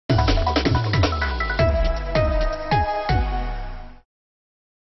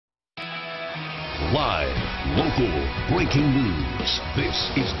Breaking news.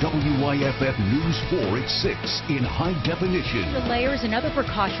 This is WYFF News 4 at 6 in high definition. The layers and other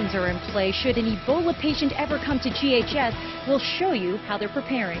precautions are in place should an Ebola patient ever come to GHS. We'll show you how they're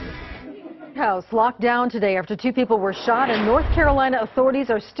preparing. House locked down today after 2 people were shot, and North Carolina authorities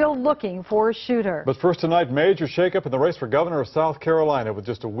are still looking for a shooter. But first tonight, major shakeup in the race for governor of South Carolina. With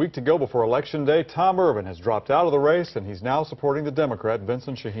just a week to go before Election Day, Tom Irvin has dropped out of the race, and he's now supporting the Democrat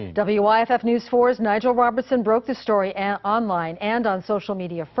Vincent Shaheen. WYFF News 4's Nigel Robertson broke the story online and on social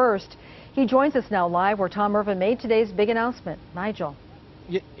media first. He joins us now live where Tom Irvin made today's big announcement. Nigel.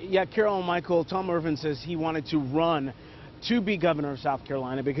 Yeah, Carol and Michael, Tom Irvin says he wanted to run to be governor of South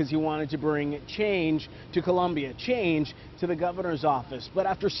Carolina because he wanted to bring change to Columbia, change to the governor's office. But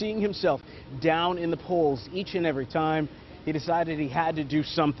after seeing himself down in the polls each and every time, he decided he had to do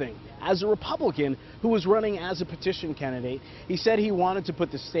something. As a Republican who was running as a petition candidate, he said he wanted to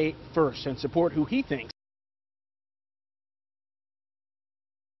put the state first and support who he thinks.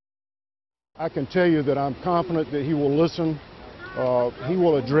 I can tell you that I'm confident that he will listen. He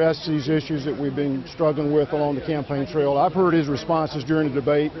will address these issues that we've been struggling with along the campaign trail. I've heard his responses during the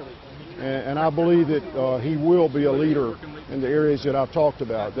debate, and I believe that he will be a leader in the areas that I've talked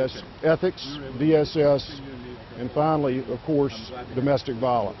about. That's ethics, DSS, and finally, of course, domestic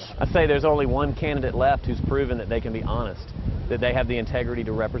violence. I'd say there's only one candidate left who's proven that they can be honest, that they have the integrity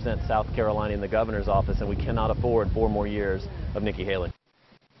to represent South Carolina in the governor's office, and we cannot afford 4 more years of Nikki Haley.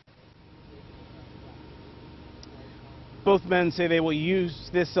 Both men say they will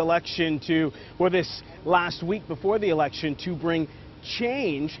use this election or this last week before the election to bring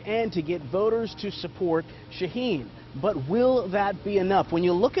change and to get voters to support Shaheen. But will that be enough? When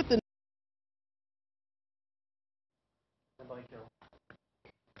you look at the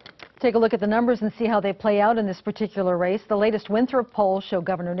Take a look at the numbers and see how they play out in this particular race. The latest Winthrop polls show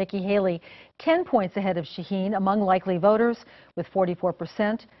Governor Nikki Haley 10 points ahead of Shaheen among likely voters with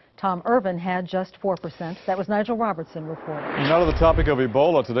 44%. Tom Irvin had just 4%. That was Nigel Robertson reporting. Now to the topic of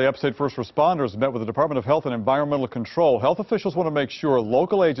Ebola. Today, upstate first responders met with the Department of Health and Environmental Control. Health officials want to make sure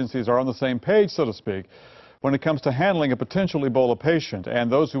local agencies are on the same page, so to speak, when it comes to handling a potential Ebola patient.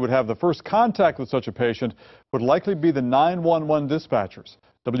 And those who would have the first contact with such a patient would likely be the 911 dispatchers.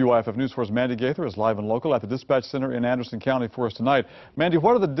 WYFF News 4's Mandy Gaither is live and local at the dispatch center in Anderson County for us tonight. Mandy,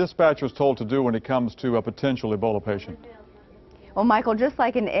 what are the dispatchers told to do when it comes to a potential Ebola patient? Well, Michael, just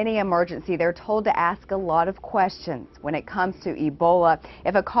like in any emergency, they're told to ask a lot of questions when it comes to Ebola.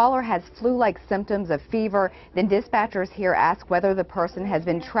 If a caller has flu-like symptoms of fever, then dispatchers here ask whether the person has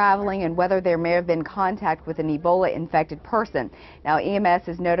been traveling and whether there may have been contact with an Ebola-infected person. Now, EMS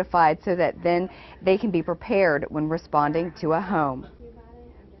is notified so that then they can be prepared when responding to a home.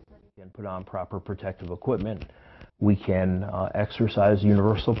 And put on proper protective equipment. We can exercise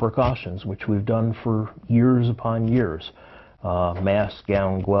universal precautions, which we've done for years upon years. Mask,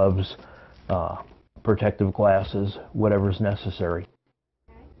 gown, gloves, protective glasses, whatever's necessary.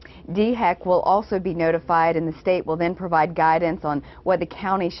 DHEC will also be notified, and the state will then provide guidance on what the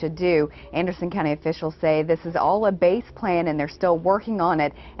county should do. Anderson County officials say this is all a base plan, and they're still working on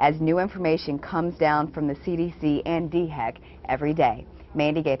it as new information comes down from the CDC and DHEC every day.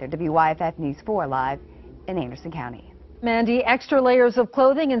 Mandy Gaither, WYFF News 4 live in Anderson County. Mandy, extra layers of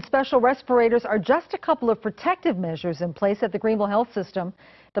clothing and special respirators are just a couple of protective measures in place at the Greenville Health System.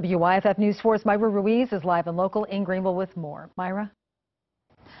 WYFF News 4's Myra Ruiz is live and local in Greenville with more. Myra?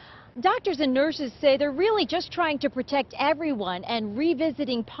 Doctors and nurses say they're really just trying to protect everyone and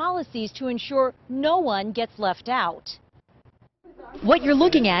revisiting policies to ensure no one gets left out. What you're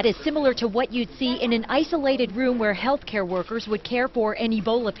looking at is similar to what you'd see in an isolated room where healthcare workers would care for an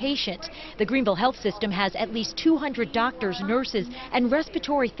Ebola patient. The Greenville Health System has at least 200 doctors, nurses, and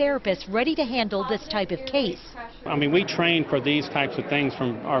respiratory therapists ready to handle this type of case. I mean, we train for these types of things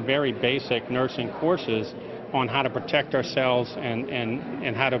from our very basic nursing courses on how to protect ourselves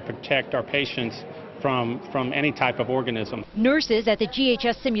and how to protect our patients from any type of organism. Nurses at the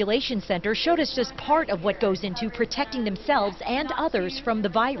GHS Simulation Center showed us just part of what goes into protecting themselves and others from the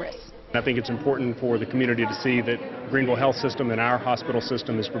virus. I think it's important for the community to see that Greenville Health System and our hospital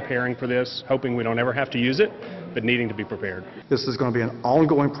system is preparing for this, hoping we don't ever have to use it, but needing to be prepared. This is going to be an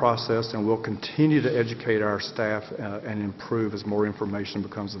ongoing process, and we'll continue to educate our staff and improve as more information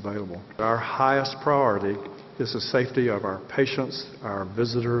becomes available. Our highest priority is the safety of our patients, our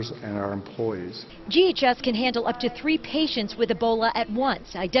visitors, and our employees. GHS can handle up to 3 patients with Ebola at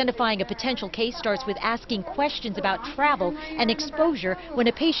once. Identifying a potential case starts with asking questions about travel and exposure when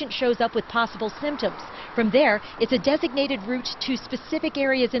a patient shows up with possible symptoms. From there, it's a designated route to specific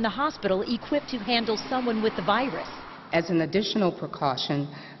areas in the hospital equipped to handle someone with the virus. As an additional precaution,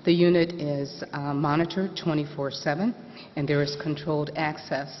 the unit is monitored 24/7, and there is controlled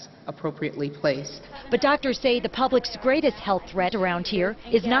access appropriately placed. But doctors say the public's greatest health threat around here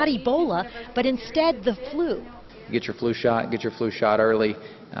is not Ebola, but instead the flu. Get your flu shot early,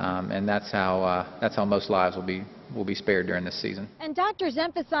 and that's how most lives will be spared during this season. And doctors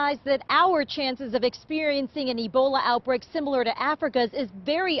emphasize that our chances of experiencing an Ebola outbreak similar to Africa's is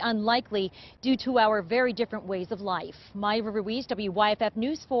very unlikely due to our very different ways of life. Myra Ruiz, WYFF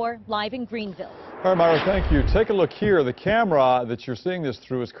News 4, live in Greenville. All right, Myra, thank you. Take a look here. The camera that you're seeing this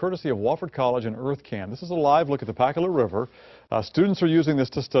through is courtesy of Wofford College and EarthCam. This is a live look at the Pacolet River. Students are using this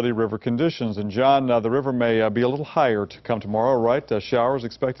to study river conditions. And John, the river may be a little higher to come tomorrow, right? Showers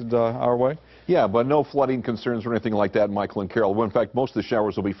expected our way? Yeah, but no flooding concerns or anything like that, Michael and Carol. Well, in fact, most of the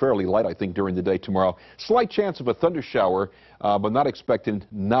showers will be fairly light, I think, during the day tomorrow. Slight chance of a thunder shower, but not expecting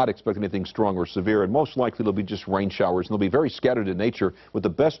anything strong or severe. And most likely it'll be just rain showers, and they'll be very scattered in nature, with the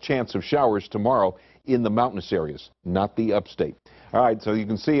best chance of showers tomorrow in the mountainous areas, not the upstate. All right, so you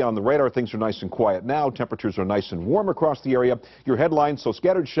can see on the radar things are nice and quiet now. Temperatures are nice and warm across the area. Your headlines, so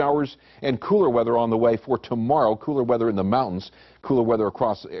scattered showers and cooler weather on the way for tomorrow. Cooler weather in the mountains, cooler weather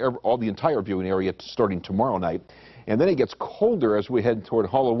across all the entire viewing area starting tomorrow night. And then it gets colder as we head toward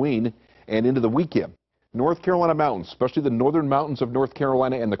Halloween and into the weekend. North Carolina mountains, especially the northern mountains of North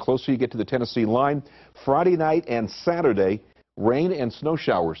Carolina and the closer you get to the Tennessee line, Friday night and Saturday, rain and snow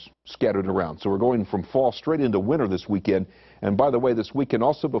showers scattered around. So we're going from fall straight into winter this weekend. And by the way, this weekend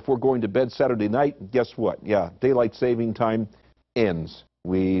also, before going to bed Saturday night, guess what? Yeah, daylight saving time ends.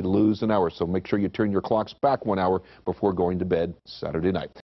 We lose an hour. So make sure you turn your clocks back 1 hour before going to bed Saturday night.